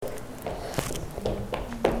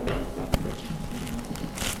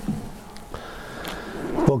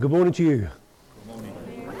Well, good morning to you. Good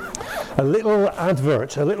morning. A little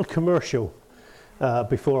advert, a little commercial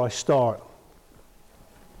before I start.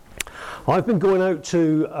 I've been going out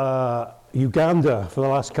to Uganda for the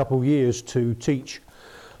last couple of years to teach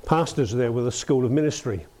pastors there with a school of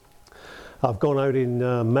ministry. I've gone out in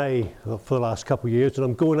May for the last couple of years, and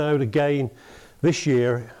I'm going out again this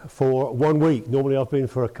year for 1 week. Normally I've been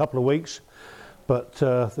for a couple of weeks, but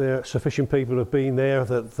there are sufficient people have been there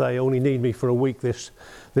that they only need me for a week this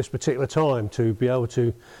particular time to be able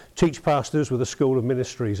to teach pastors with a school of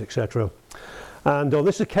ministries, etc. And on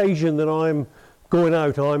this occasion that I'm going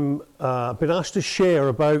out, I'm been asked to share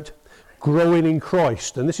about growing in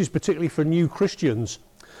Christ, and this is particularly for new Christians,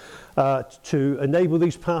 to enable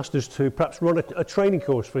these pastors to perhaps run a training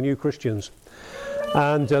course for new Christians.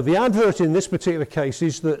 And the advert in this particular case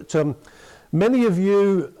is that many of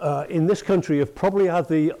you in this country have probably had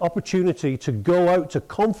the opportunity to go out to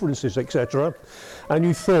conferences, etc., and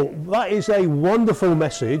you thought, that is a wonderful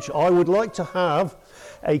message, I would like to have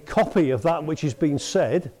a copy of that which has been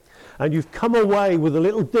said, and you've come away with a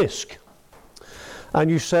little disc, and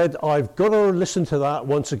you said, I've got to listen to that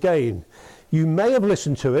once again. You may have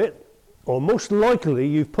listened to it, or most likely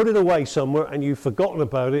you've put it away somewhere and you've forgotten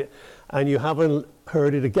about it, and you haven't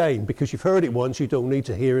heard it again, because you've heard it once, you don't need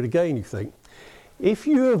to hear it again, you think. If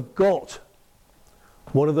you have got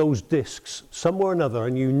one of those discs somewhere or another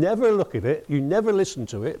and you never look at it, you never listen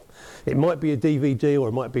to it, it might be a DVD or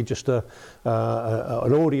it might be just an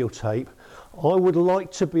audio tape, I would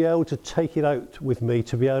like to be able to take it out with me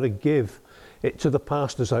to be able to give it to the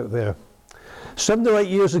pastors out there. 7 or 8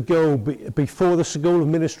 years ago, before the School of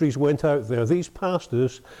Ministries went out there, these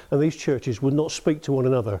pastors and these churches would not speak to one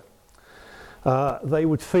another. They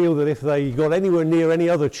would feel that if they got anywhere near any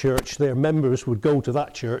other church, their members would go to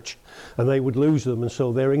that church and they would lose them, and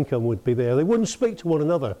so their income would be there. They wouldn't speak to one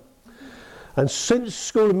another. And since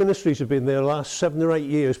School of Ministries have been there, the last 7 or 8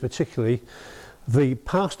 years particularly, the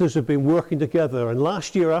pastors have been working together, and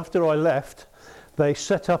last year after I left, they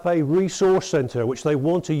set up a resource centre which they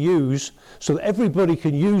want to use so that everybody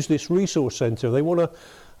can use this resource centre. They want to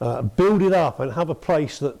build it up and have a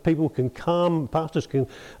place that people can come, pastors can,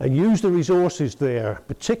 and use the resources there.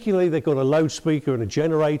 Particularly they've got a loudspeaker and a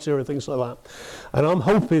generator and things like that. And I'm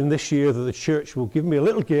hoping this year that the church will give me a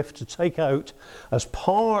little gift to take out as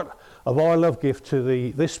part of our love gift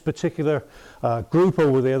to this particular group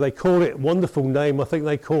over there. They call it, wonderful name, I think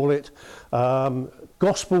they call it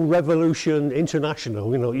Gospel Revolution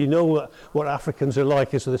International. You know what Africans are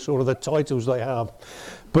like, is the sort of the titles they have.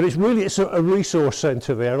 But it's a resource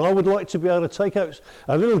centre there, and I would like to be able to take out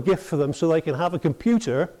a little gift for them so they can have a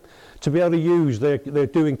computer to be able to use. They're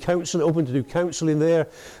doing counselling, open to do counselling there.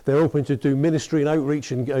 They're open to do ministry and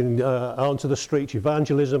outreach and onto the streets,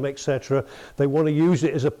 evangelism, etc. They want to use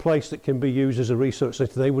it as a place that can be used as a research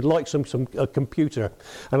centre. They would like a computer,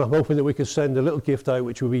 and I'm hoping that we can send a little gift out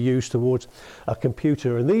which will be used towards a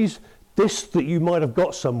computer. And these discs that you might have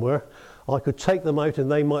got somewhere, I could take them out and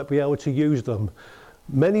they might be able to use them.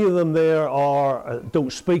 Many of them there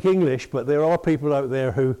don't speak English, but there are people out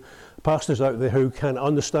there pastors out there who can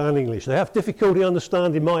understand English. They have difficulty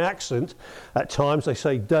understanding my accent at times. They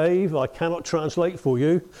say, Dave, I cannot translate for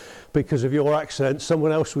you because of your accent.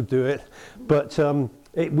 Someone else would do it. But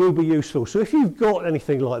it will be useful. So if you've got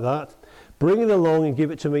anything like that, bring it along and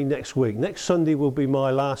give it to me next week. Next Sunday will be my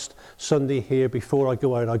last Sunday here before I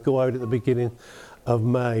go out. I go out at the beginning of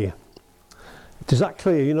May. Is that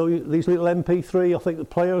clear? These little MP3, I think, the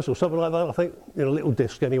players or something like that, I think, little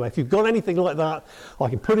disc anyway. If you've got anything like that, I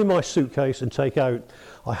can put in my suitcase and take out.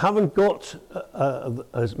 I haven't got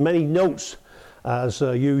as many notes as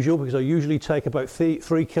usual, because I usually take about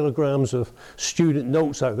 3 kilograms of student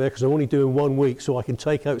notes out there, because I'm only doing 1 week, so I can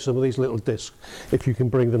take out some of these little discs if you can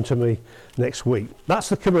bring them to me next week. That's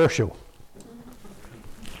the commercial.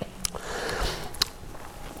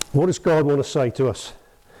 What does God want to say to us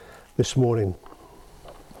this morning?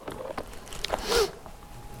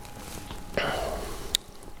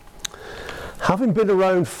 Having been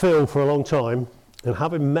around Phil for a long time and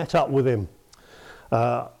having met up with him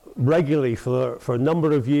regularly for a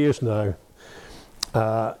number of years now,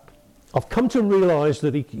 I've come to realise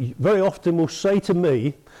that he very often will say to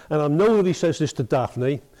me, and I know that he says this to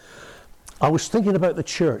Daphne, I was thinking about the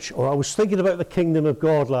church, or I was thinking about the kingdom of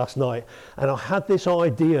God last night, and I had this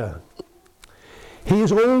idea. He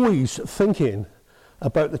is always thinking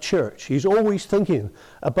about the church. He's always thinking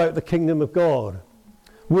about the kingdom of God.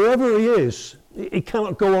 Wherever he is, he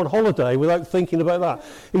cannot go on holiday without thinking about that.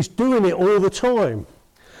 He's doing it all the time.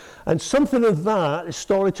 And something of that has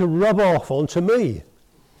started to rub off onto me.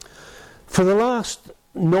 For the last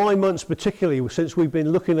 9 months particularly, since we've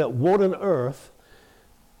been looking at what on earth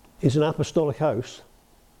is an apostolic house,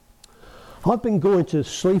 I've been going to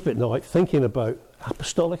sleep at night thinking about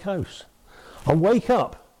apostolic house. I wake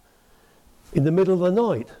up in the middle of the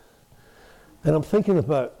night and I'm thinking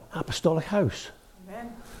about apostolic house.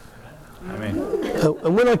 Amen. Amen.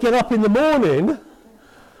 And when I get up in the morning,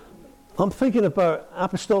 I'm thinking about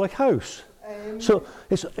apostolic house. So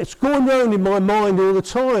it's going round in my mind all the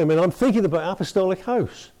time, and I'm thinking about apostolic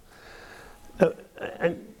house.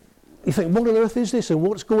 And you think, what on earth is this, and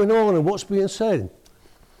what's going on, and what's being said?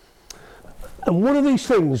 And one of these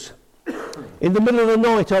things, in the middle of the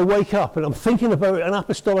night, I wake up and I'm thinking about an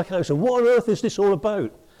apostolic house, and what on earth is this all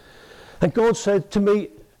about? And God said to me,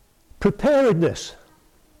 preparedness.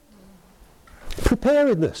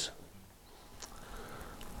 Preparedness.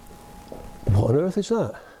 What on earth is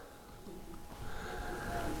that?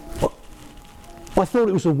 I thought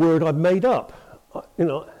it was a word I'd made up. I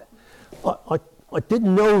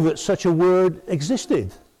didn't know that such a word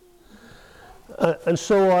existed. And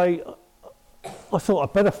so I thought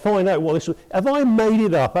I'd better find out what this was. Have I made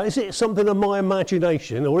it up? Is it something of my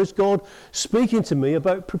imagination, or is God speaking to me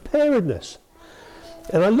about preparedness?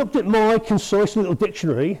 And I looked at my concise little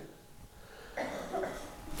dictionary,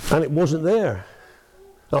 and it wasn't there.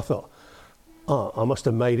 I thought, I must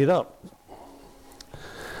have made it up.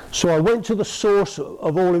 So I went to the source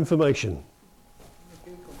of all information.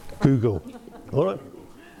 Google. All right.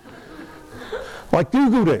 I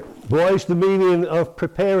Googled it. What is the meaning of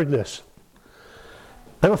preparedness?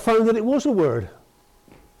 And I found that it was a word.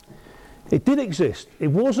 It did exist. It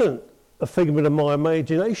wasn't a figment of my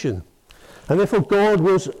imagination. And therefore God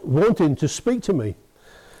was wanting to speak to me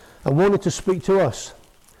and wanted to speak to us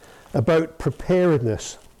about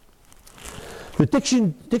preparedness. The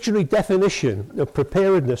dictionary definition of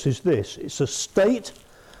preparedness is this: it's a state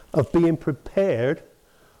of being prepared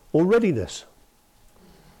or readiness.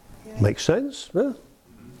 Yeah. Makes sense? Yeah?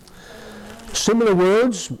 Similar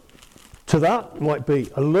words to that might be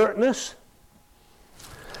alertness,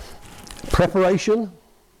 preparation,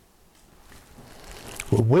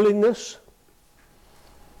 or willingness,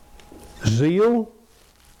 zeal,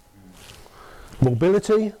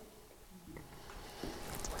 mobility.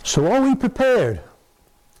 So are we prepared?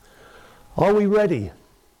 Are we ready?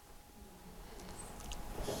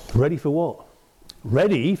 Ready for what?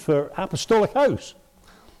 Ready for apostolic house.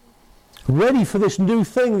 Ready for this new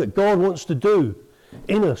thing that God wants to do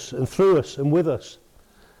in us and through us and with us.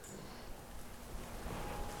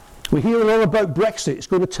 We hear a lot about Brexit. It's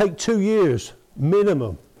going to take 2 years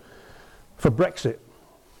minimum for Brexit.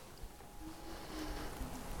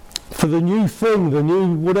 For the new thing, the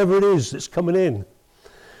new whatever it is that's coming in.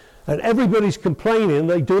 And everybody's complaining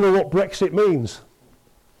they don't know what Brexit means.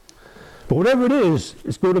 But whatever it is,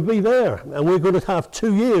 it's going to be there. And we're going to have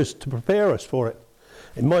 2 years to prepare us for it.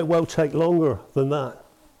 It might well take longer than that.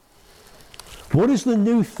 What is the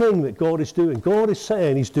new thing that God is doing? God is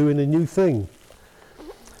saying he's doing a new thing.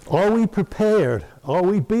 Are we prepared? Are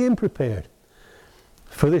we being prepared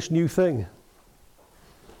for this new thing?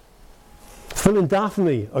 Phil and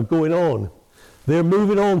Daphne are going on. They're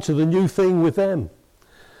moving on to the new thing with them.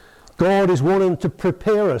 God is wanting to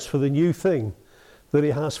prepare us for the new thing that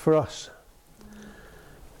he has for us.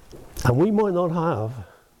 And we might not have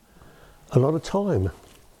a lot of time.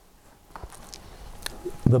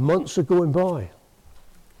 The months are going by.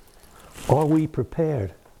 Are we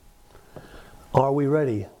prepared? Are we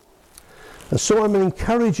ready? And so I'm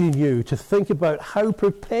encouraging you to think about how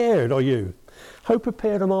prepared are you? How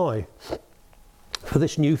prepared am I for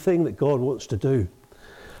this new thing that God wants to do?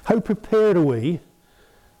 How prepared are we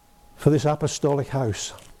for this apostolic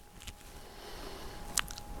house?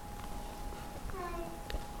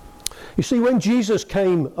 You see, when Jesus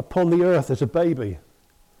came upon the earth as a baby,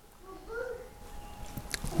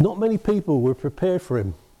 not many people were prepared for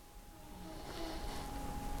him.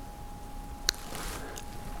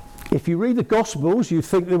 If you read the Gospels, you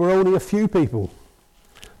think there were only a few people.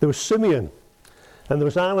 There was Simeon, and there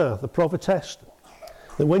was Anna, the prophetess.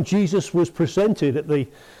 And when Jesus was presented at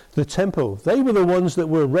the temple, they were the ones that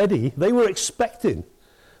were ready. They were expecting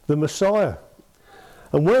the Messiah.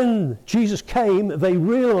 And when Jesus came, they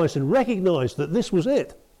realized and recognized that this was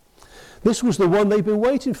it. This was the one they'd been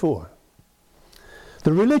waiting for.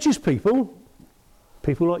 The religious people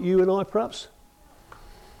like you and I perhaps,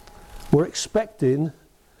 were expecting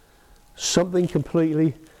something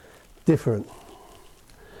completely different.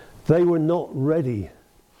 They were not ready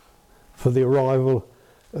for the arrival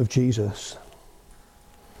of Jesus.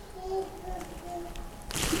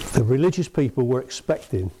 The religious people were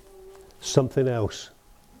expecting something else.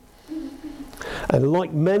 And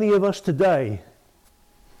like many of us today,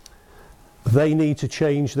 they need to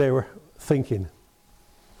change their thinking.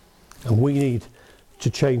 And we need to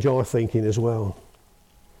change our thinking as well.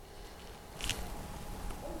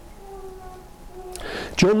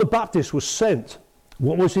 John the Baptist was sent.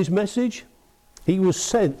 What was his message? He was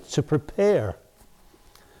sent to prepare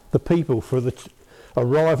the people for the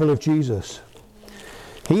arrival of Jesus.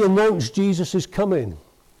 He announced Jesus is coming.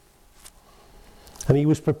 And he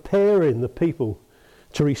was preparing the people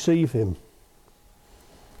to receive him.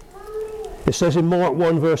 It says in Mark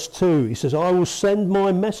 1 verse 2, he says, I will send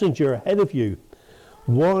my messenger ahead of you,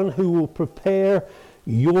 one who will prepare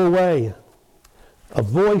your way. A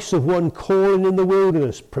voice of one calling in the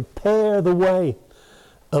wilderness, prepare the way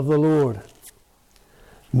of the Lord.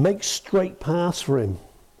 Make straight paths for him.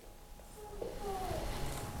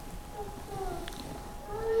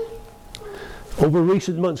 Over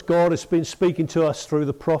recent months, God has been speaking to us through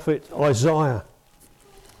the prophet Isaiah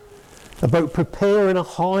about preparing a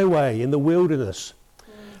highway in the wilderness,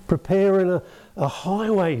 preparing a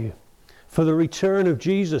highway for the return of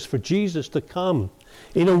Jesus, for Jesus to come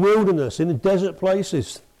in a wilderness, in the desert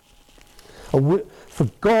places, for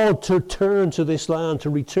God to return to this land, to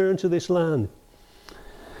return to this land.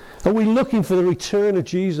 Are we looking for the return of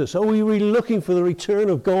Jesus? Are we really looking for the return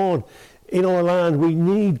of God in our land? We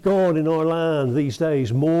need God in our land these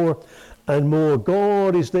days more and more.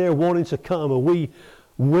 God is there wanting to come. Are we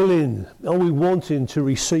willing? Are we wanting to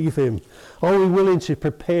receive him? Are we willing to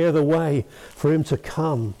prepare the way for him to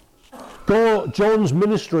come? John's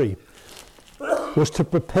ministry was to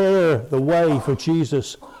prepare the way for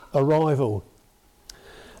Jesus' arrival.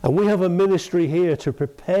 And we have a ministry here to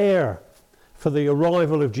prepare for the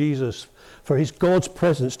arrival of Jesus, for his God's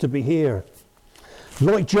presence to be here.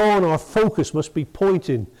 Like John, our focus must be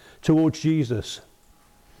pointing towards Jesus.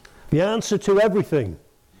 The answer to everything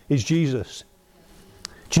is Jesus.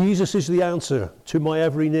 Jesus is the answer to my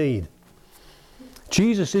every need.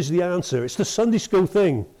 Jesus is the answer. It's the Sunday school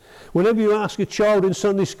thing. Whenever you ask a child in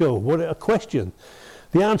Sunday school a question,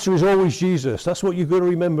 the answer is always Jesus. That's what you've got to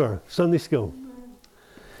remember, Sunday school.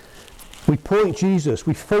 We point Jesus,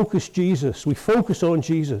 we focus Jesus, we focus on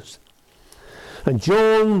Jesus. And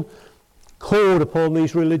John called upon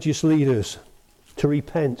these religious leaders to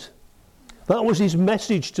repent. That was his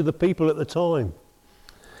message to the people at the time,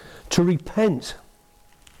 to repent.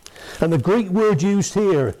 And the Greek word used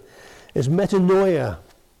here is metanoia.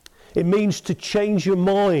 It means to change your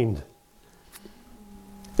mind.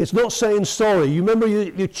 It's not saying sorry. You remember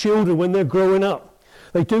your children when they're growing up,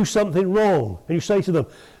 they do something wrong, and you say to them,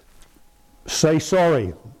 say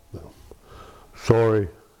sorry. Sorry.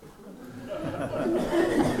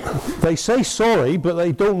 They say sorry, but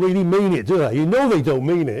they don't really mean it, do they? You know they don't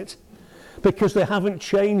mean it because they haven't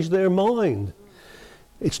changed their mind.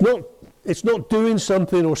 It's not doing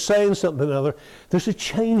something or saying something or other. There's a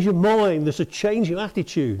change of mind. There's a change of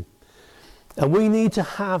attitude. And we need to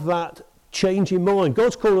have that change in mind.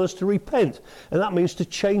 God's calling us to repent, and that means to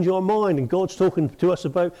change our mind. And God's talking to us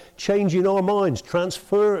about changing our minds,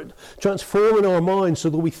 transforming our minds so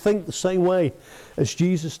that we think the same way as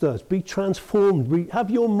Jesus does. Be transformed. Have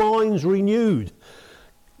your minds renewed.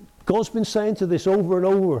 God's been saying to this over and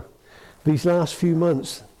over these last few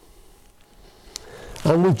months.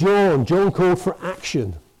 And with John called for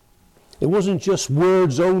action. It wasn't just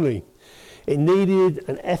words only. It needed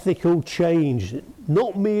an ethical change,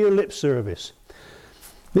 not mere lip service.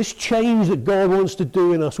 This change that God wants to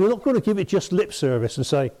do in us, we're not going to give it just lip service and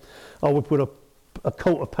say, oh, we'll put a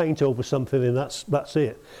coat of paint over something and that's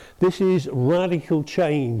it. This is radical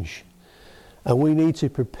change. And we need to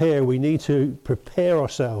prepare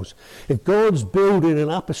ourselves. If God's building an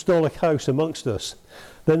apostolic house amongst us,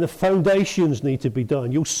 then the foundations need to be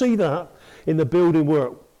done. You'll see that in the building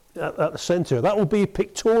work at the centre. That will be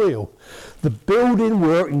pictorial. The building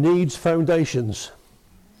work needs foundations.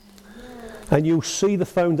 And you'll see the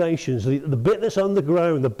foundations, the bit that's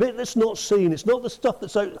underground, the bit that's not seen. It's not the stuff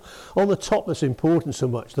that's out on the top that's important so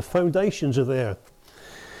much. The foundations are there.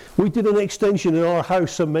 We did an extension in our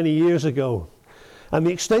house so many years ago. And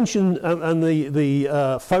the extension and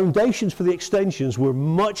the foundations for the extensions were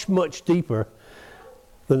much, much deeper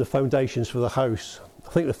than the foundations for the house. I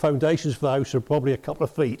think the foundations for the house are probably a couple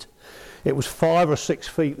of feet. It was 5 or 6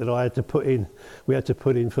 feet that I had to put in. We had to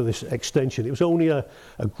put in for this extension. It was only a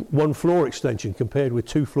 1 floor extension compared with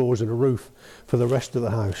 2 floors and a roof for the rest of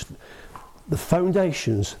the house. The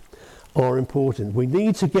foundations are important. We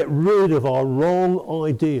need to get rid of our wrong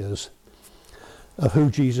ideas of who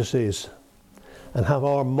Jesus is and have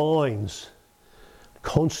our minds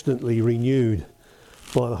constantly renewed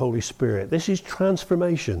by the Holy Spirit. This is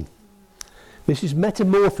transformation. This is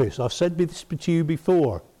metamorphosis. I've said this to you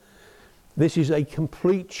before. This is a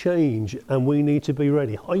complete change and we need to be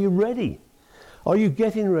ready. Are you ready? Are you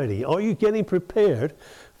getting ready? Are you getting prepared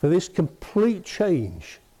for this complete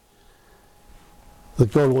change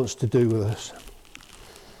that God wants to do with us?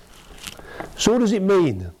 So what does it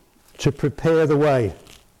mean to prepare the way?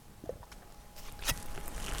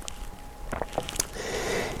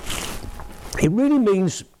 It really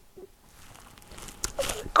means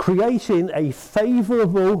creating a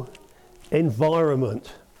favourable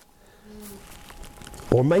environment,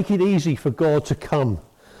 or make it easy for God to come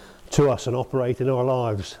to us and operate in our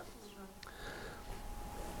lives.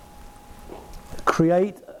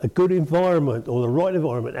 Create a good environment, or the right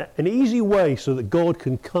environment, an easy way so that God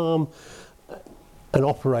can come and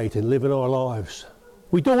operate and live in our lives.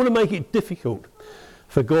 We don't want to make it difficult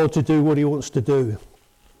for God to do what he wants to do.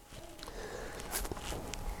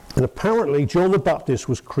 And apparently John the Baptist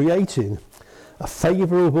was creating a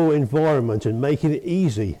favourable environment and making it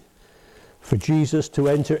easy for Jesus to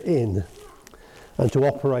enter in and to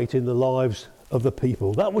operate in the lives of the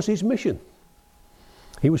people. That was his mission.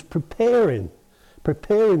 He was preparing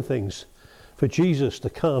things for Jesus to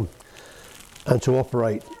come and to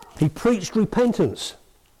operate. He preached repentance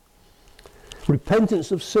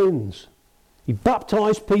of sins. He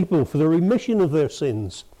baptized people for the remission of their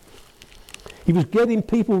sins. He was getting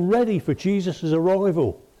people ready for Jesus'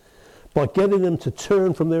 arrival by getting them to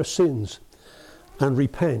turn from their sins and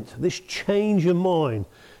repent. This change of mind,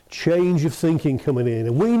 change of thinking coming in.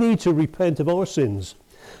 And we need to repent of our sins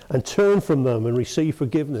and turn from them and receive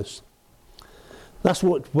forgiveness. That's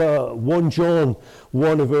what 1 John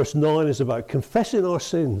 1 and verse 9 is about. Confessing our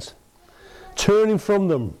sins, turning from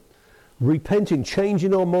them, repenting,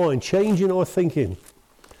 changing our mind, changing our thinking,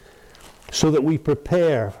 so that we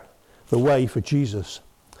prepare the way for Jesus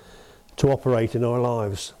to operate in our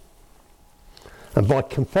lives. And by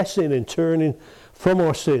confessing and turning from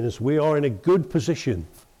our sins, we are in a good position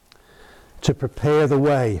to prepare the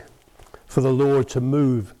way for the Lord to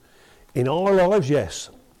move in our lives, yes,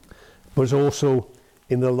 but also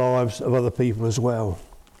in the lives of other people as well.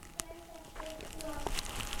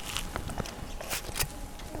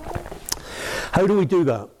 How do we do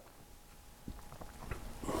that?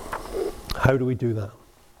 How do we do that?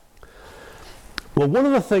 Well, one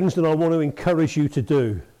of the things that I want to encourage you to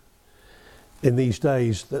do in these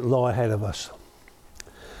days that lie ahead of us,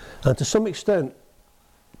 and to some extent,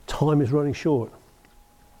 time is running short.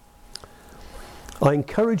 I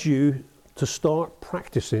encourage you to start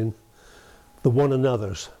practicing the one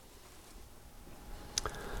another's.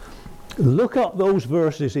 Look up those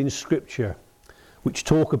verses in Scripture which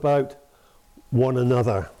talk about one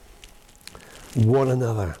another. One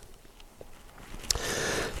another.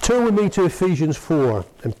 Turn with me to Ephesians 4,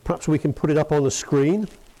 and perhaps we can put it up on the screen.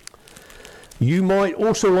 You might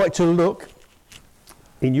also like to look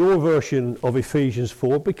in your version of Ephesians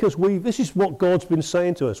 4, because this is what God's been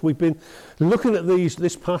saying to us. We've been looking at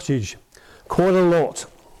this passage quite a lot.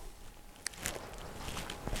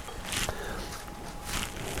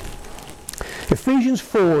 Ephesians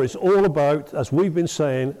 4 is all about, as we've been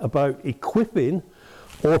saying, about equipping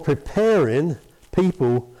or preparing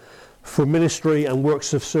people for ministry and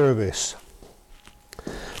works of service.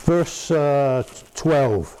 Verse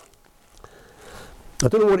 12. I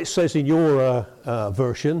don't know what it says in your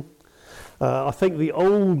version. I think the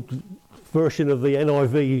old version of the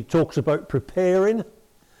NIV talks about preparing.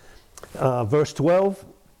 Verse 12.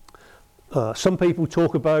 Some people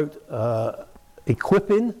talk about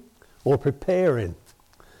equipping or preparing.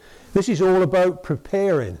 This is all about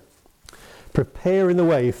preparing the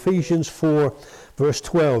way. Ephesians 4 verse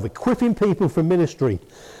 12, equipping people for ministry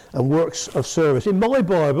and works of service. In my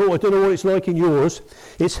Bible, I don't know what it's like in yours,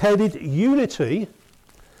 it's headed unity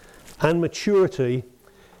and maturity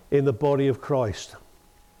in the body of Christ.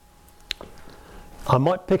 I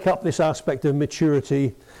might pick up this aspect of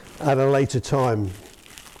maturity at a later time.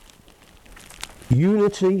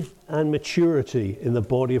 Unity and maturity in the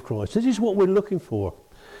body of Christ. This is what we're looking for.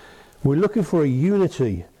 We're looking for a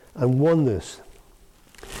unity and oneness.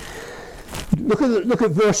 Look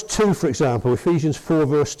at verse 2, for example, Ephesians 4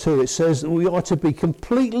 verse 2. It says that we are to be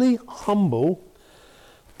completely humble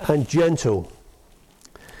and gentle.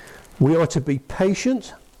 We are to be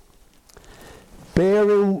patient,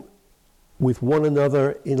 bearing with one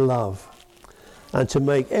another in love, and to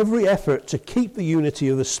make every effort to keep the unity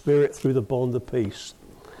of the Spirit through the bond of peace.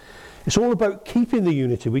 It's all about keeping the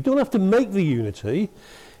unity. We don't have to make the unity,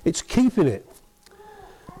 it's keeping it.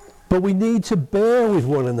 But we need to bear with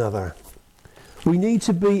one another. We need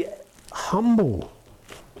to be humble.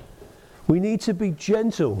 We need to be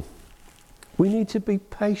gentle. We need to be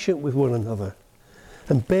patient with one another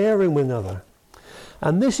and bearing with one another.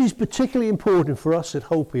 And this is particularly important for us at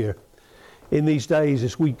Hope here in these days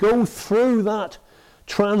as we go through that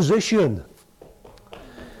transition.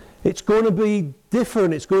 It's going to be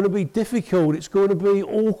different, it's going to be difficult, it's going to be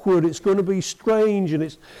awkward, it's going to be strange, and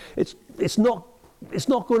it's not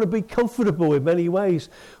going to be comfortable in many ways.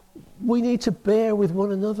 We need to bear with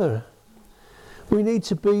one another. We need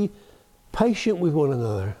to be patient with one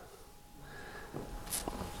another.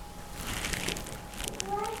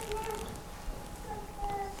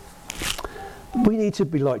 We need to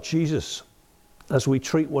be like Jesus as we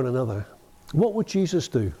treat one another. What would Jesus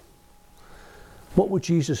do? What would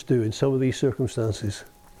Jesus do in some of these circumstances?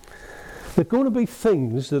 There are going to be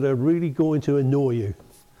things that are really going to annoy you.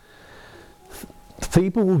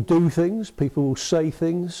 People will do things, people will say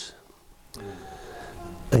things,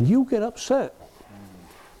 and you'll get upset.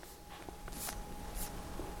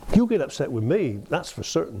 You'll get upset with me, that's for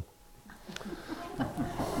certain.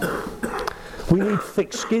 We need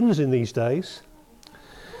thick skins in these days,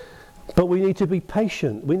 but we need to be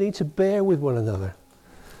patient. We need to bear with one another.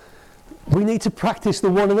 We need to practice the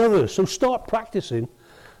one another's. So start practicing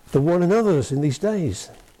the one another's in these days.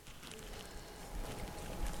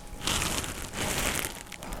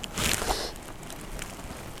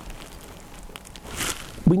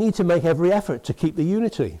 We need to make every effort to keep the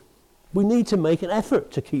unity. We need to make an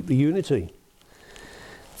effort to keep the unity.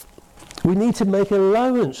 We need to make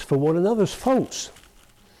allowance for one another's faults.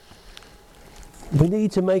 We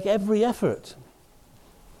need to make every effort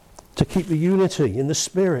to keep the unity in the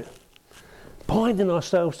Spirit, binding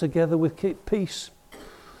ourselves together with peace.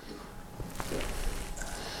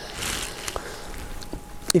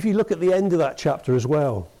 If you look at the end of that chapter as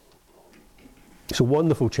well, it's a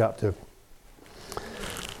wonderful chapter.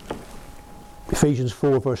 Ephesians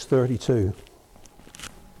 4 verse 32.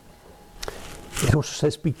 It also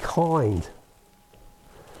says, be kind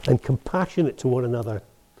and compassionate to one another,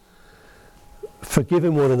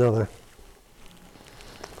 forgiving one another,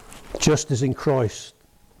 just as in Christ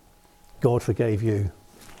God forgave you.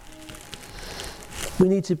 We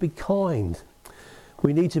need to be kind.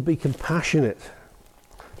 We need to be compassionate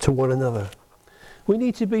to one another. We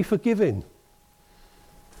need to be forgiving.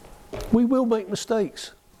 We will make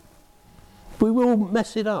mistakes. We will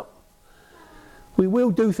mess it up. We will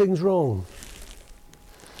do things wrong.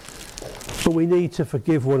 But we need to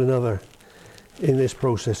forgive one another in this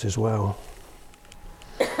process as well.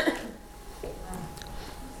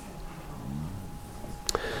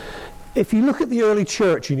 If you look at the early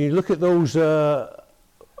church and you look at those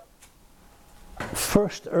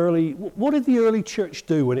first early, what did the early church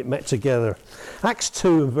do when it met together? Acts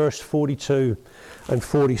 2 and verse 42 and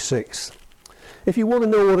 46. If you want to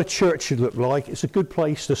know what a church should look like, it's a good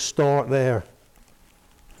place to start there.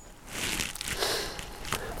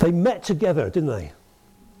 They met together, didn't they?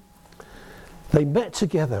 They met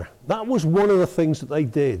together. That was one of the things that they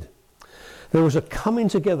did. There was a coming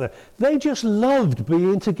together. They just loved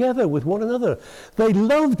being together with one another. They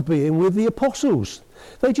loved being with the apostles.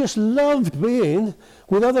 They just loved being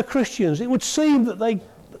with other Christians. It would seem that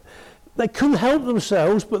they couldn't help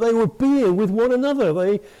themselves, but they were being with one another.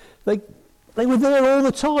 They were there all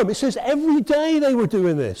the time. It says every day they were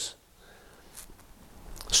doing this.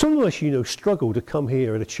 Some of us, struggle to come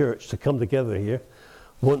here at a church, to come together here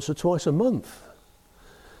once or twice a month.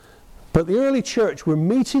 But the early church were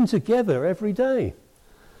meeting together every day.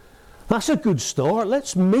 That's a good start.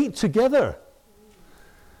 Let's meet together.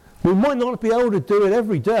 We might not be able to do it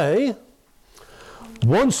every day.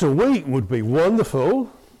 Once a week would be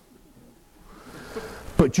wonderful.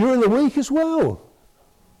 But during the week as well.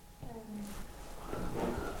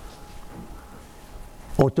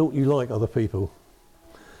 Or don't you like other people?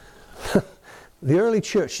 The early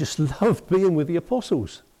church just loved being with the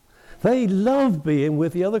apostles. They loved being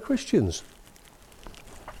with the other Christians.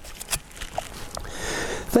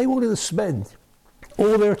 They wanted to spend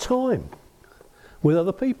all their time with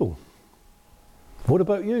other people. What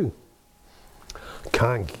about you?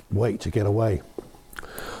 Can't wait to get away.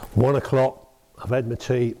 1 o'clock, I've had my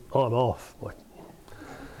tea, I'm off.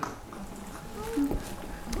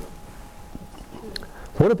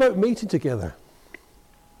 What about meeting together?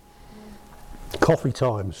 Coffee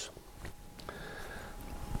times.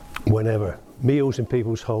 Whenever. Meals in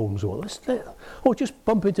people's homes, or just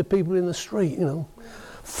bump into people in the street,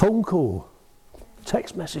 Phone call,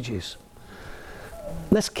 text messages.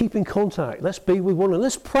 Let's keep in contact. Let's be with one another.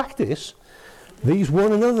 Let's practice these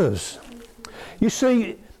one another's. You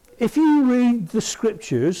see, if you read the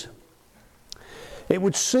scriptures, it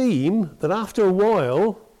would seem that after a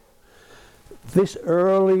while, this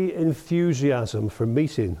early enthusiasm for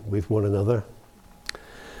meeting with one another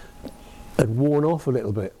had worn off a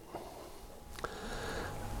little bit.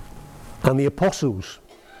 And the apostles,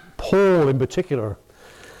 Paul in particular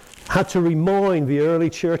had to remind the early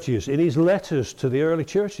churches in his letters to the early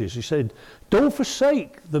churches. He said, don't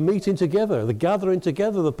forsake the meeting together, the gathering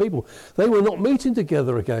together of the people. They were not meeting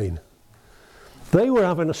together again. They were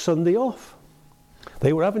having a Sunday off.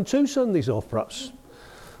 They were having 2 Sundays off, perhaps.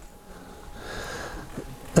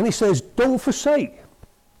 And he says, don't forsake.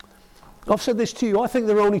 I've said this to you. I think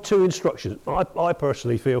there are only 2 instructions. I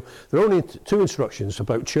personally feel there are only 2 instructions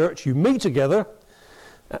about church. You meet together,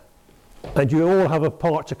 and you all have a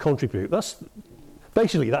part to contribute. That's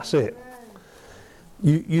it.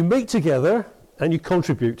 You meet together, and you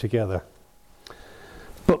contribute together.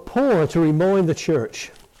 But Paul had to remind the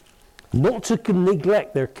church not to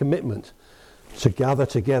neglect their commitment to gather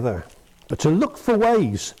together, but to look for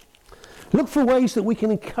ways. Look for ways that we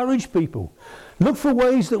can encourage people. Look for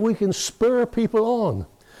ways that we can spur people on.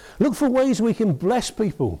 Look for ways we can bless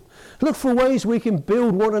people. Look for ways we can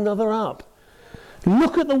build one another up.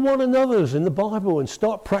 Look at the one another's in the Bible and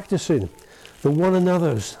start practicing the one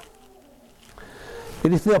another's.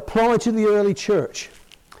 And if they apply to the early church,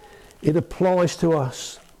 it applies to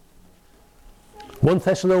us. 1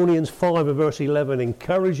 Thessalonians 5 and verse 11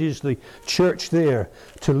 encourages the church there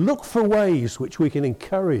to look for ways which we can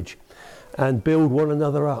encourage and build one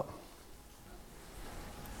another up.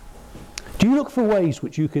 Do you look for ways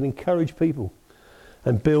which you can encourage people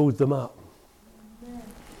and build them up?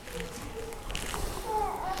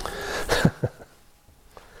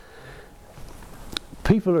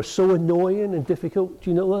 People are so annoying and difficult. Do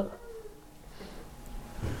you know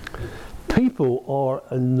that? People are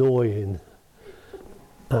annoying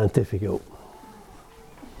and difficult.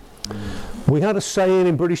 We had a saying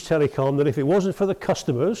in British Telecom that if it wasn't for the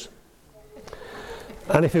customers,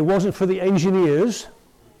 and if it wasn't for the engineers,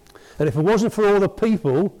 and if it wasn't for all the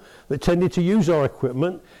people that tended to use our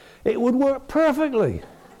equipment, it would work perfectly.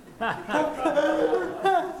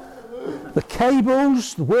 The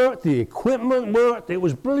cables worked, the equipment worked, it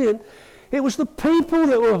was brilliant. It was the people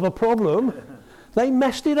that were the problem. They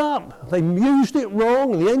messed it up. They used it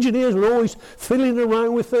wrong, and the engineers were always fiddling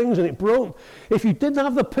around with things, and it broke. If you didn't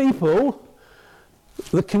have the people,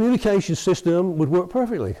 the communication system would work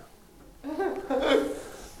perfectly.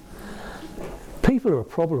 People are a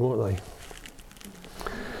problem, aren't they?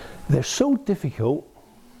 They're so difficult.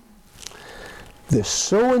 They're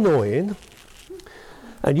so annoying.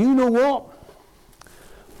 And you know what?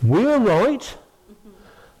 We're right,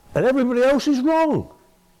 and everybody else is wrong.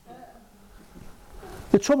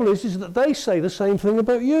 The trouble is that they say the same thing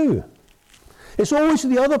about you. It's always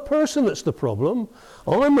the other person that's the problem.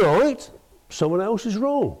 I'm right, someone else is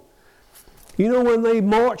wrong. You know when they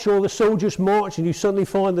march, or the soldiers march, and you suddenly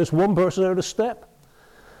find there's one person out of step?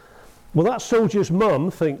 Well, that soldier's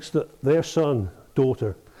mum thinks that their son,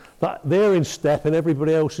 daughter, that they're in step and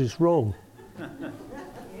everybody else is wrong.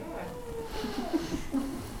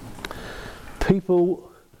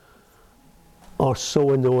 People are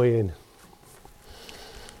so annoying.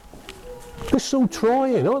 They're so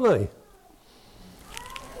trying, aren't they?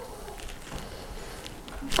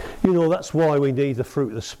 You know, that's why we need the fruit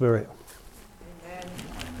of the Spirit. Amen.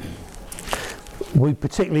 We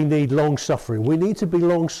particularly need long-suffering. We need to be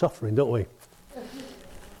long-suffering, don't we?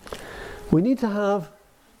 We need to have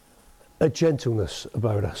a gentleness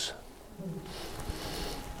about us.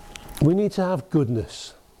 We need to have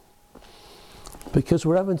goodness. Because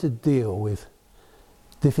we're having to deal with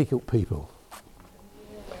difficult people.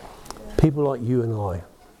 People like you and I.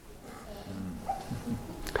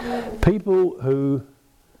 People who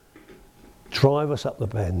drive us up the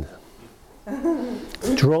bend.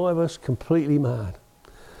 Drive us completely mad.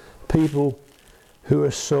 People who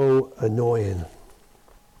are so annoying.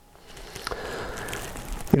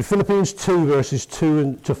 In Philippians 2 verses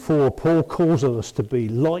 2 to 4, Paul calls on us to be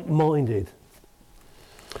like-minded,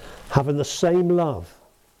 having the same love,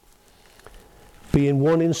 being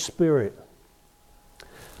one in spirit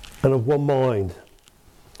and of one mind,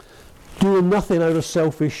 doing nothing out of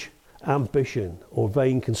selfish ambition or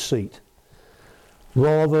vain conceit.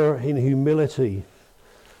 Rather, in humility,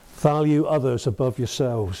 value others above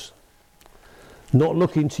yourselves, not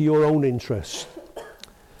looking to your own interest,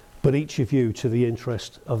 but each of you to the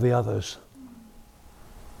interest of the others.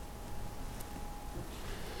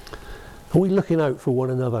 Are we looking out for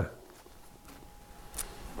one another?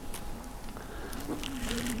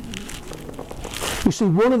 You see,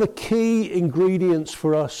 one of the key ingredients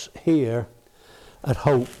for us here at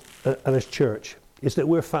Hope and as church is that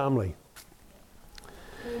we're family.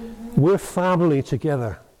 We're family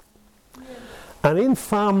together. And in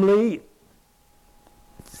family,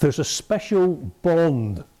 there's a special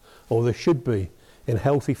bond, or there should be, in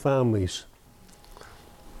healthy families.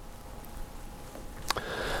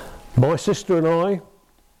 My sister and I,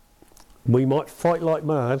 we might fight like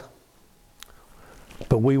mad,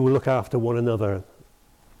 but we will look after one another.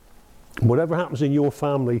 Whatever happens in your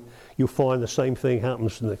family, you'll find the same thing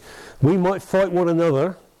happens. We might fight one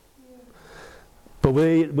another, but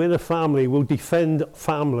we're a family. We'll defend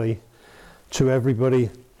family to everybody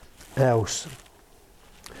else.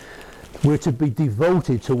 We're to be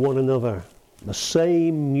devoted to one another. The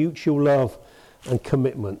same mutual love and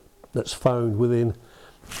commitment that's found within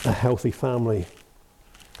a healthy family.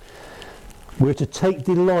 We're to take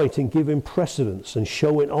delight in giving precedence and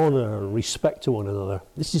showing honour and respect to one another.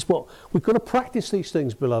 This is what we've got to practice, these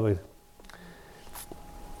things, beloved.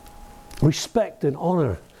 Respect and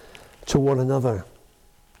honour to one another.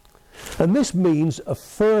 And this means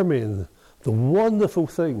affirming the wonderful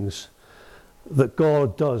things that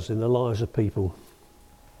God does in the lives of people.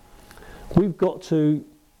 We've got to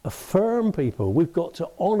affirm people. We've got to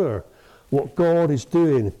honour what God is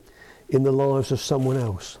doing in the lives of someone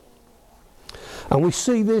else. And we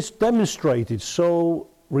see this demonstrated so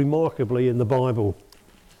remarkably in the Bible.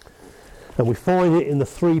 And we find it in the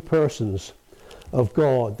three persons of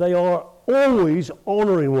God. They are always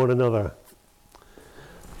honouring one another.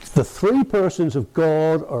 The three persons of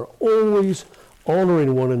God are always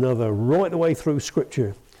honouring one another right the way through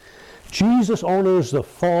Scripture. Jesus honours the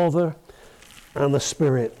Father and the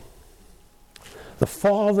Spirit. The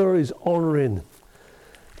Father is honouring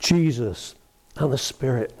Jesus and the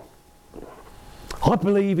Spirit. I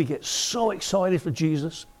believe he gets so excited for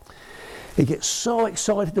Jesus. He gets so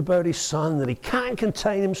excited about his Son that he can't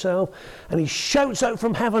contain himself, and he shouts out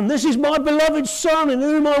from heaven, "This is my beloved Son in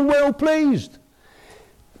whom I'm well pleased."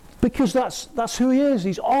 Because that's who he is.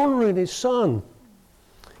 He's honouring his Son.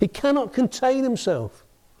 He cannot contain himself.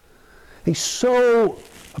 He so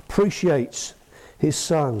appreciates his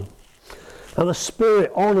Son. And the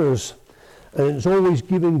Spirit honours and is always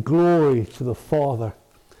giving glory to the Father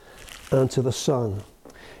and to the Son.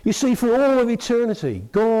 You see, for all of eternity,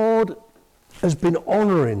 God has been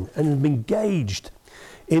honouring and engaged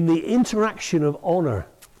in the interaction of honour.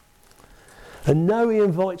 And now he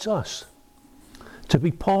invites us to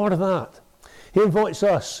be part of that. He invites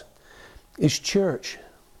us, his church,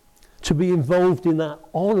 to be involved in that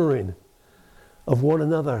honouring of one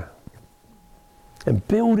another and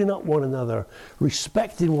building up one another,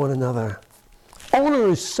 respecting one another. Honour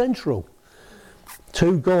is central to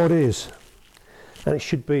who God is, and it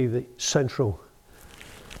should be the central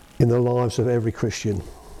in the lives of every Christian.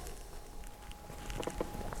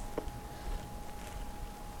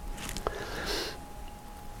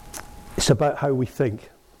 It's about how we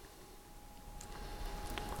think.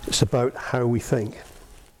 It's about how we think.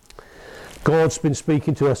 God's been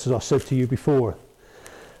speaking to us, as I said to you before,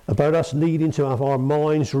 about us needing to have our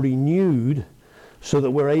minds renewed so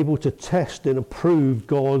that we're able to test and approve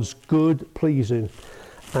God's good, pleasing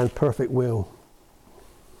and perfect will.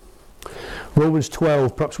 Romans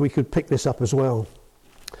 12, perhaps we could pick this up as well.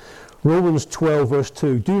 Romans 12 verse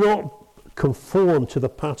 2, "Do not conform to the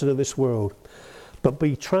pattern of this world, but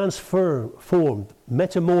be transformed,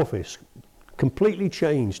 metamorphosed, completely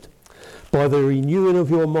changed by the renewing of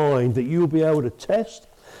your mind, that you will be able to test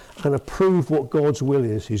and approve what God's will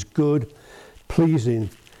is, his good,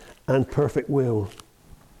 pleasing and perfect will."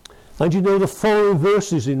 And you know the following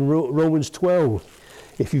verses in Romans 12,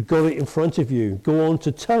 if you've got it in front of you, go on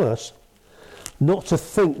to tell us not to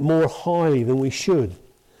think more highly than we should,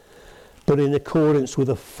 but in accordance with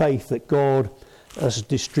the faith that God has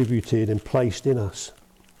distributed and placed in us.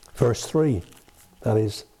 Verse 3, that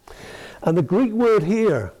is. And the Greek word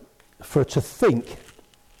here for to think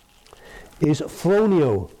is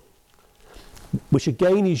phroneo, which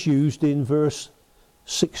again is used in verse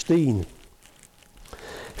 16.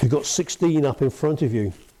 If you've got 16 up in front of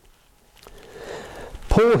you.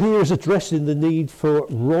 Paul here is addressing the need for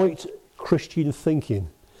right Christian thinking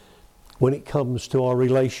when it comes to our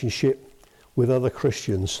relationship with other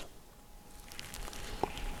Christians.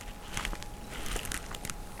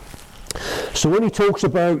 So when he talks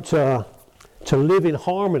about to live in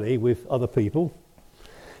harmony with other people,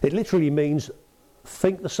 it literally means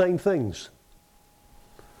think the same things.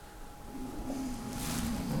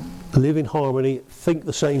 Live in harmony, think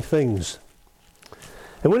the same things.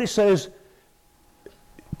 And when it says,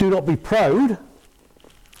 do not be proud,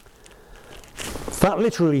 that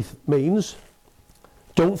literally means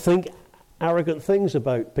don't think arrogant things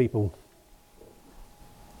about people.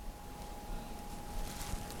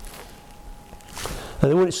 And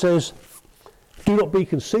then when it says, do not be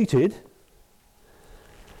conceited,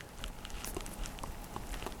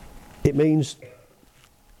 it means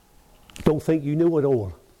don't think you know it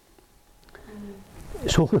all.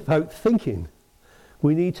 It's all about thinking.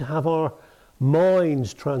 We need to have our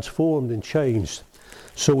minds transformed and changed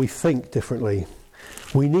so we think differently.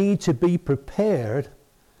 We need to be prepared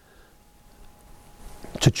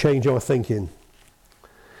to change our thinking.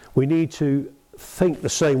 We need to think the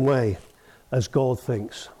same way as God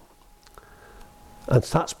thinks. And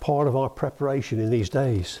that's part of our preparation in these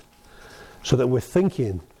days, so that we're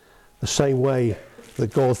thinking the same way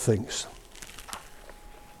that God thinks.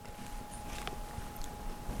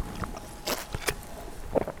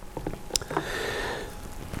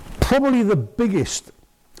 Probably the biggest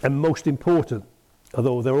and most important,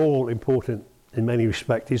 although they're all important in many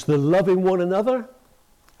respects, is the loving one another.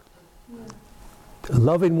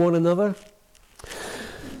 Loving one another.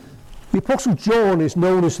 The Apostle John is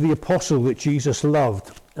known as the apostle that Jesus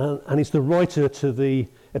loved, and he's the writer to the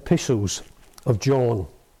epistles of John.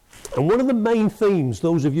 And one of the main themes,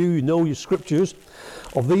 those of you who know your scriptures,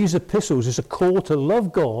 of these epistles is a call to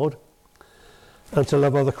love God and to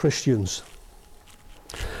love other Christians.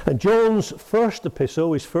 And John's first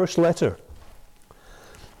epistle, his first letter,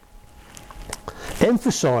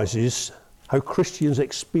 emphasizes how Christians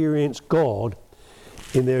experience God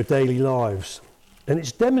in their daily lives. And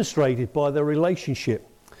it's demonstrated by their relationship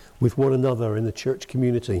with one another in the church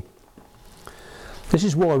community. This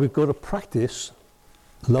is why we've got to practice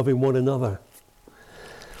loving one another.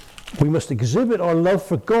 We must exhibit our love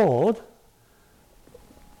for God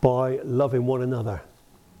by loving one another.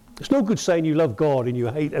 It's no good saying you love God and you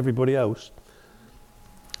hate everybody else.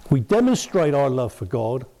 We demonstrate our love for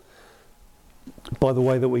God by the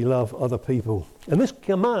way that we love other people. And this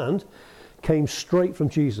command came straight from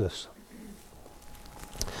Jesus.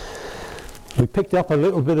 We picked up a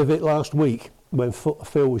little bit of it last week when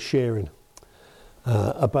Phil was sharing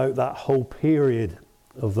about that whole period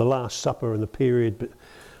of the Last Supper and the period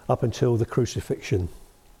up until the crucifixion.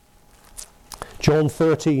 John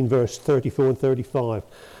 13 verse 34 and 35.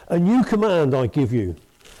 A new command I give you,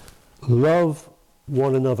 love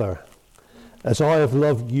one another. As I have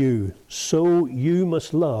loved you, so you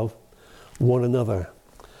must love one another.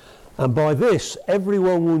 And by this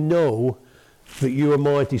everyone will know that you are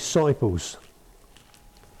my disciples,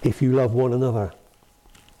 if you love one another.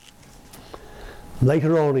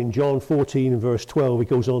 Later on in John 14 and verse 12, he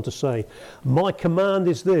goes on to say, my command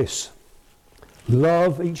is this,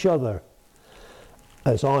 love each other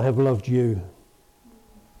as I have loved you.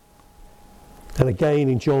 And again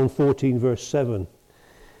in John 14 verse 7,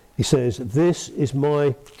 he says, this is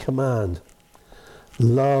my command,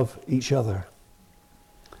 love each other.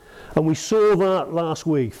 And we saw that last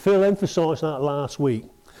week. Phil emphasised that last week,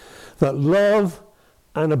 that love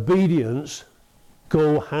and obedience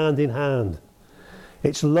go hand in hand.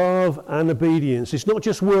 It's love and obedience. It's not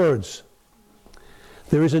just words.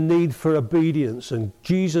 There is a need for obedience, and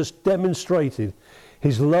Jesus demonstrated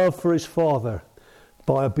his love for his Father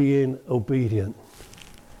by being obedient.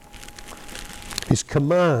 His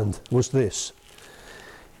command was this.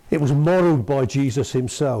 It was modelled by Jesus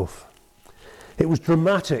himself. It was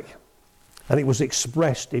dramatic, and it was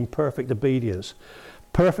expressed in perfect obedience.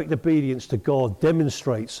 Perfect obedience to God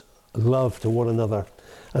demonstrates love to one another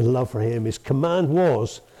and love for him. His command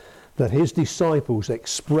was that his disciples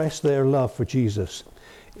express their love for Jesus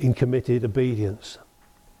in committed obedience.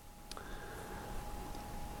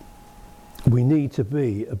 We need to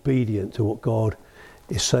be obedient to what God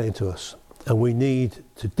is saying to us, and we need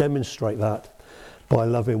to demonstrate that by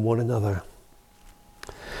loving one another.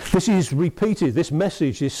 This is repeated, this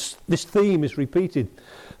message, this theme is repeated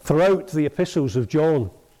throughout the epistles of John.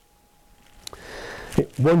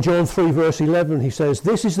 1 John 3 verse 11, he says,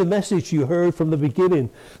 this is the message you heard from the beginning,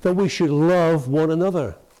 that we should love one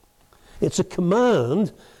another. It's a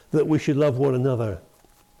command that we should love one another.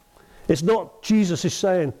 It's not Jesus is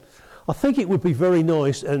saying, I think it would be very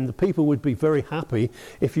nice and the people would be very happy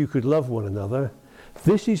if you could love one another.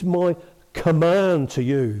 This is my command to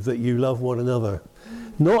you, that you love one another.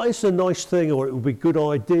 Not it's a nice thing or it would be a good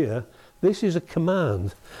idea. This is a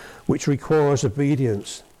command which requires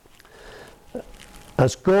obedience.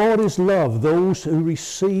 As God is love, those who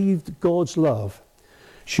received God's love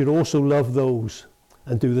should also love those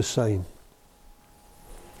and do the same.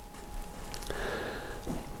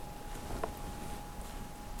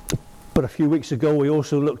 But a few weeks ago we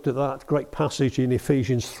also looked at that great passage in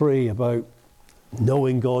Ephesians 3 about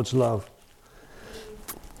knowing God's love.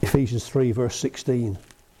 Ephesians 3 verse 16.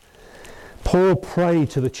 Paul prayed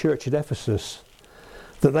to the church at Ephesus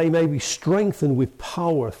that they may be strengthened with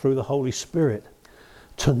power through the Holy Spirit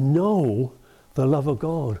to know the love of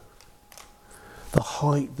God. The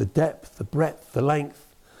height, the depth, the breadth, the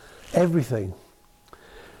length, everything.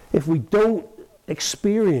 If we don't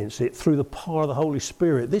experience it through the power of the Holy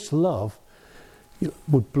Spirit, this love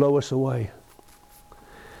would blow us away.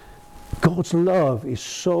 God's love is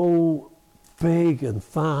so big and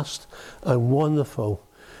vast and wonderful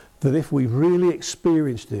that if we really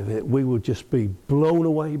experienced it, we would just be blown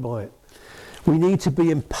away by it. We need to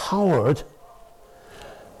be empowered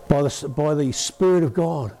by the Spirit of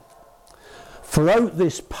God. Without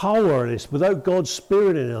this power, without God's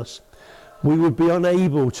Spirit in us, we would be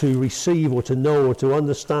unable to receive or to know or to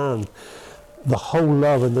understand the whole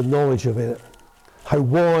love and the knowledge of it. How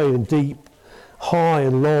wide and deep, high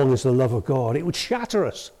and long is the love of God. It would shatter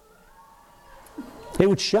us. It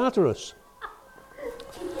would shatter us.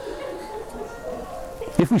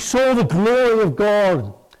 If we saw the glory of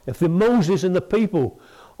God, if the Moses and the people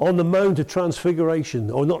on the Mount of Transfiguration,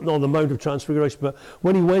 or not on the Mount of Transfiguration, but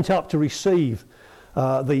when he went up to receive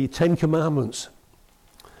the Ten Commandments,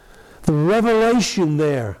 the revelation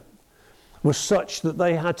there was such that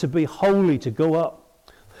they had to be holy to go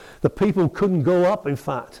up. The people couldn't go up, in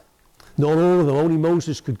fact. Not all of them, only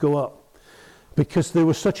Moses could go up. Because there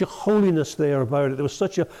was such a holiness there about it, there was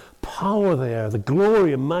such a power there, the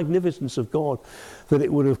glory and magnificence of God, that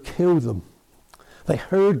it would have killed them. They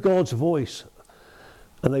heard God's voice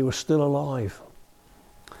and they were still alive.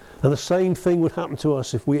 And the same thing would happen to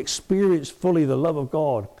us if we experienced fully the love of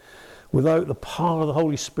God. Without the power of the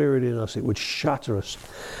Holy Spirit in us, it would shatter us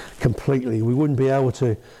completely. We wouldn't be able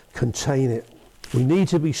to contain it. We need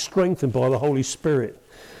to be strengthened by the Holy Spirit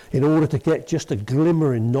in order to get just a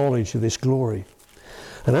glimmering knowledge of this glory.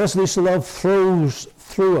 And as this love flows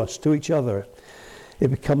through us to each other, it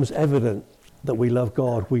becomes evident that we love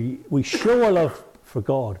God. We show our love for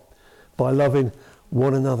God by loving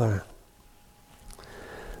one another.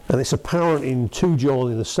 And it's apparent in 2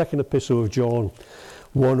 John, in the second epistle of John,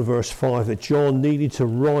 1 verse 5, that John needed to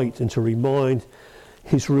write and to remind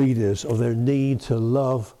his readers of their need to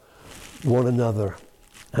love one another.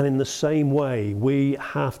 And in the same way, we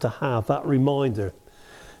have to have that reminder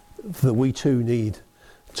that we too need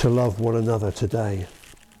to love one another today.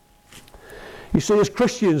 You see, as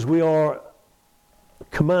Christians, we are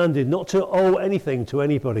commanded not to owe anything to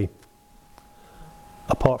anybody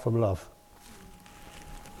apart from love.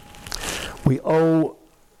 We owe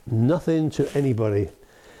nothing to anybody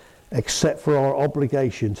except for our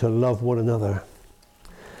obligation to love one another.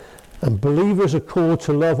 And believers are called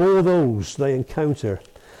to love all those they encounter,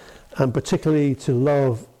 and particularly to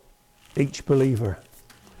love each believer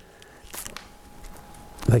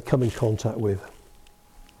they come in contact with.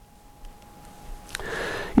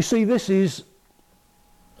 You see, this is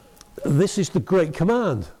the great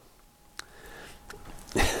command.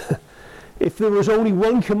 If there was only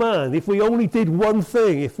one command, if we only did one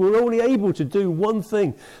thing, if we're only able to do one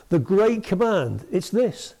thing, the great command, it's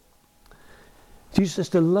this. Jesus says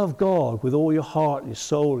to love God with all your heart and your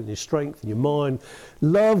soul and your strength and your mind.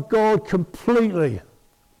 Love God completely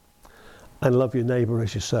and love your neighbour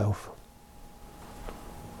as yourself.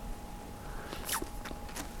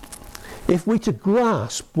 If we're to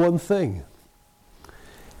grasp one thing,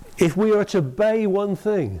 if we are to obey one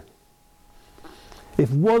thing, if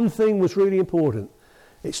one thing was really important,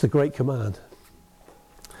 it's the great command.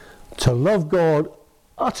 To love God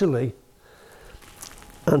utterly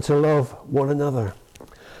and to love one another.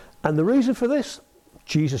 And the reason for this,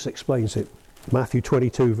 Jesus explains it. Matthew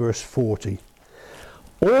 22 verse 40.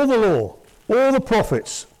 All the law, all the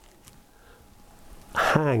prophets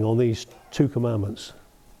hang on these 2 commandments.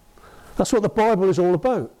 That's what the Bible is all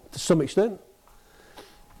about, to some extent.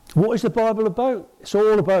 What is the Bible about? It's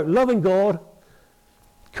all about loving God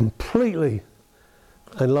completely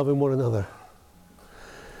and loving one another.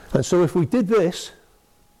 And so if we did this,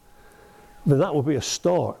 then that would be a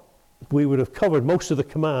start. We would have covered most of the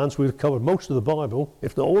commands, we would have covered most of the Bible,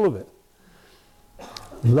 if not all of it.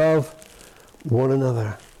 Love one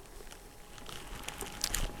another.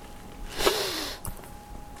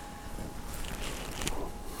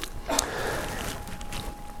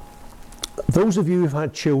 Those of you who've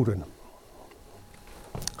had children,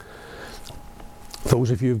 those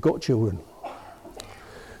of you who've got children,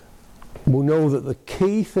 will know that the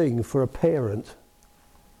key thing for a parent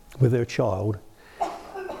with their child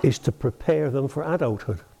is to prepare them for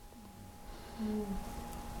adulthood.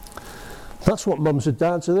 That's what mums and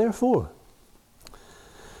dads are there for.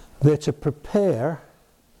 They're to prepare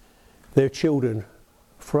their children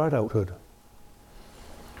for adulthood.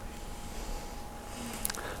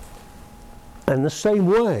 And the same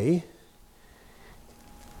way,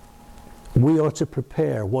 we are to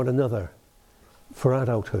prepare one another for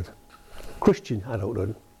adulthood, Christian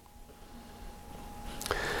adulthood.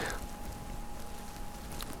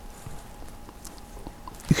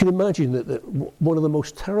 You can imagine that one of the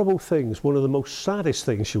most terrible things, one of the most saddest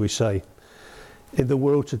things, shall we say, in the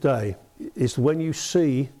world today is when you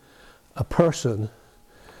see a person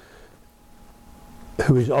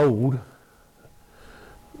who is old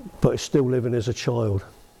but is still living as a child.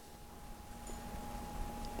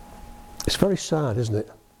 It's very sad, isn't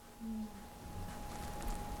it?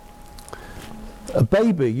 A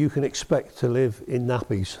baby you can expect to live in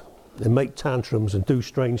nappies and make tantrums and do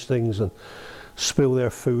strange things and spill their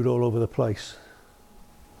food all over the place.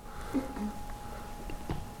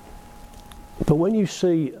 But when you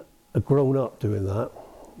see a grown-up doing that,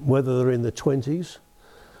 whether they're in their 20s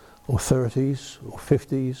or 30s or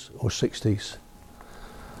 50s or 60s,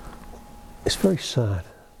 it's very sad.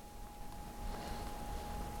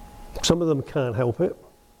 Some of them can't help it.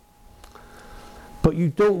 But you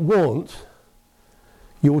don't want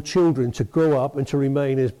your children to grow up and to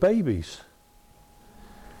remain as babies.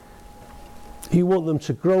 You want them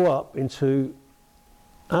to grow up into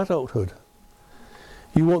adulthood.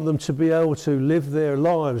 You want them to be able to live their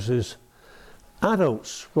lives as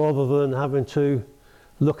adults rather than having to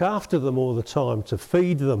look after them all the time, to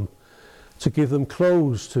feed them, to give them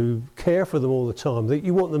clothes, to care for them all the time. That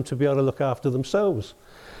you want them to be able to look after themselves.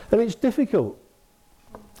 And it's difficult.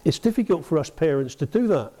 It's difficult for us parents to do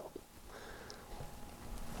that.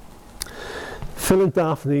 Phil and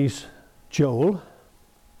Daphne's Joel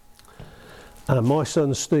and my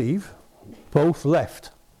son Steve both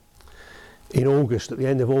left in August, at the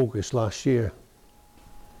end of August last year.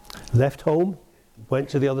 Left home, went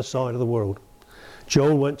to the other side of the world.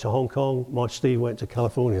 Joel went to Hong Kong, my Steve went to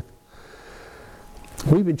California.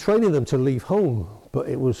 We've been training them to leave home, but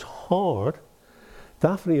it was hard.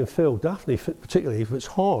 Daphne and Phil, Daphne particularly, it's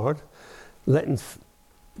hard letting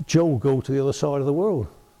Joel go to the other side of the world.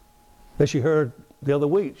 As you heard the other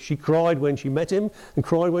week, she cried when she met him and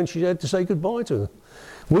cried when she had to say goodbye to him.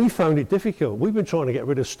 We found it difficult. We've been trying to get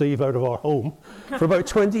rid of Steve out of our home for about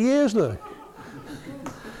 20 years now,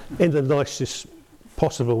 in the nicest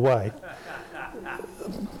possible way.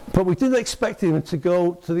 But we didn't expect him to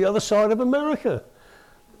go to the other side of America,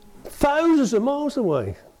 thousands of miles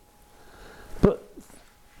away. But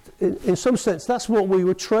in some sense, that's what we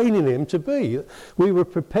were training him to be. We were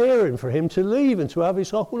preparing for him to leave and to have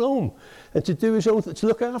his own home and to do his own, to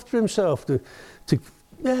look after himself, to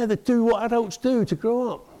do what adults do, to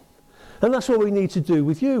grow up. And that's what we need to do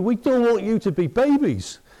with you. We don't want you to be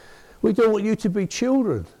babies. We don't want you to be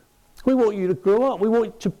children. We want you to grow up. We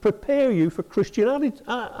want to prepare you for Christian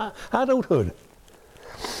adulthood.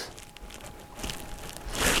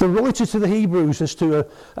 The writer to the Hebrews is to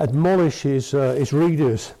admonish his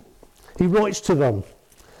readers. He writes to them.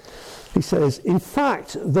 He says, in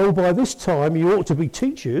fact, though by this time you ought to be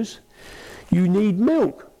teachers, you need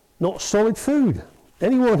milk, not solid food.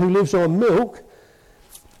 Anyone who lives on milk,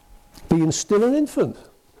 being still an infant.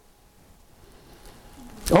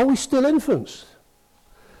 Are we still infants?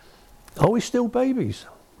 Are we still babies?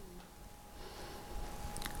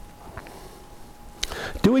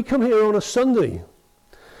 Do we come here on a Sunday,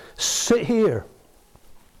 sit here,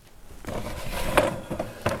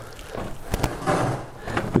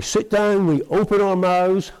 we sit down, we open our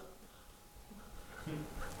mouths,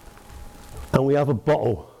 and we have a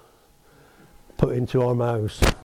bottle put into our mouths?